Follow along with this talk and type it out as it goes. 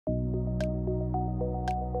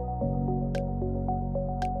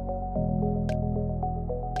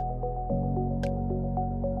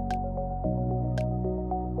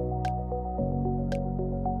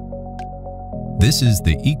This is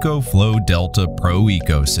the EcoFlow Delta Pro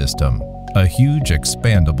ecosystem, a huge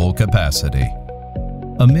expandable capacity.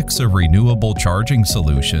 A mix of renewable charging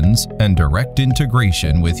solutions and direct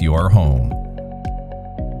integration with your home.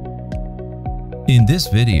 In this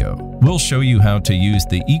video, we'll show you how to use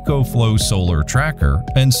the EcoFlow Solar Tracker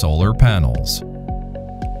and solar panels.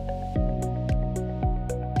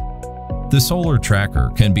 The solar tracker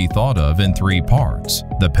can be thought of in three parts: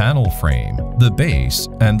 the panel frame, the base,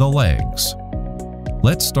 and the legs.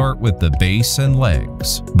 Let's start with the base and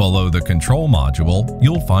legs. Below the control module,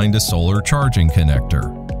 you'll find a solar charging connector.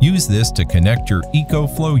 Use this to connect your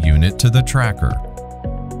EcoFlow unit to the tracker.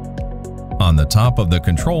 On the top of the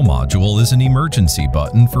control module is an emergency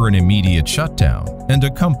button for an immediate shutdown and a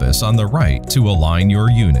compass on the right to align your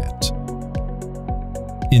unit.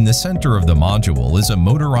 In the center of the module is a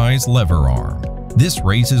motorized lever arm. This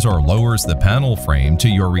raises or lowers the panel frame to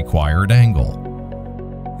your required angle.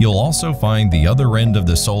 You'll also find the other end of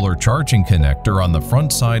the solar charging connector on the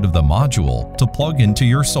front side of the module to plug into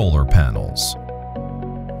your solar panels.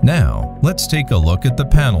 Now, let's take a look at the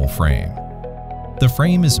panel frame. The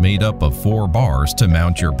frame is made up of 4 bars to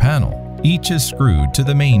mount your panel. Each is screwed to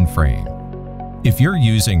the main frame. If you're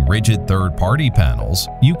using rigid third-party panels,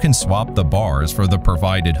 you can swap the bars for the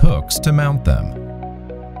provided hooks to mount them.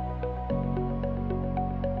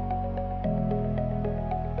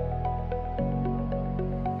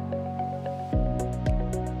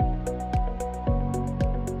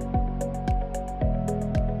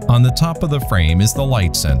 On the top of the frame is the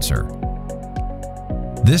light sensor.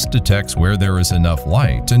 This detects where there is enough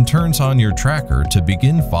light and turns on your tracker to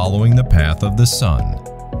begin following the path of the sun.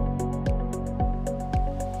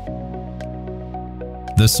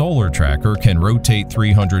 The solar tracker can rotate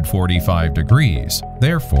 345 degrees,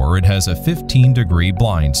 therefore it has a 15-degree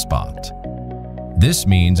blind spot. This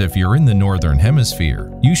means if you're in the northern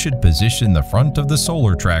hemisphere, you should position the front of the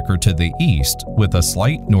solar tracker to the east with a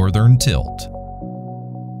slight northern tilt.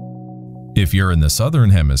 If you're in the southern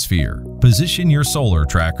hemisphere, position your solar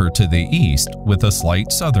tracker to the east with a slight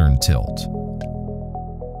southern tilt.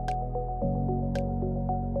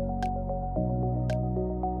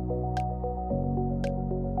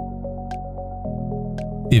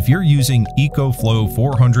 If you're using EcoFlow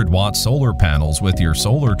 400-watt solar panels with your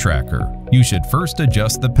solar tracker, you should first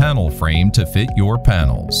adjust the panel frame to fit your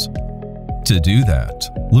panels. To do that,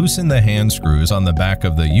 loosen the hand screws on the back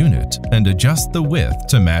of the unit and adjust the width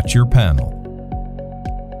to match your panel.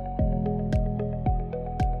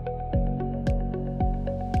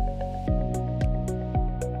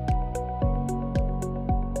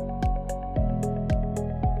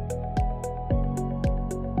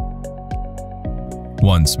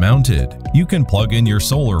 Once mounted, you can plug in your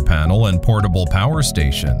solar panel and portable power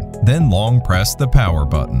station, then long press the power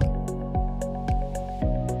button.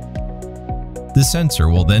 The sensor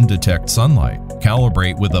will then detect sunlight,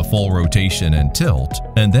 calibrate with a full rotation and tilt,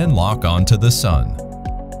 and then lock onto the sun.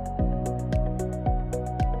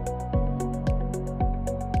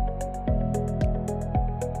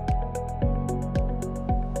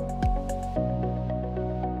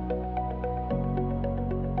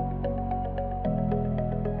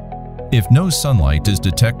 If no sunlight is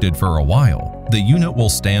detected for a while, the unit will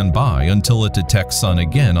stand by until it detects sun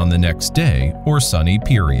again on the next day or sunny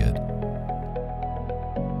period.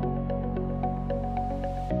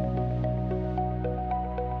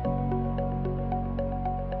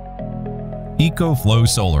 EcoFlow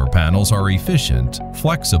solar panels are efficient,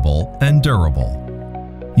 flexible, and durable.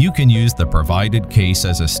 You can use the provided case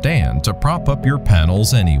as a stand to prop up your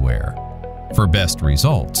panels anywhere. For best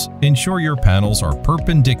results, ensure your panels are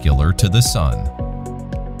perpendicular to the sun.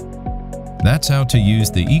 That's how to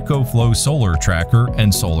use the EcoFlow Solar Tracker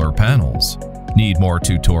and solar panels. Need more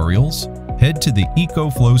tutorials? Head to the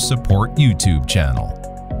EcoFlow Support YouTube channel.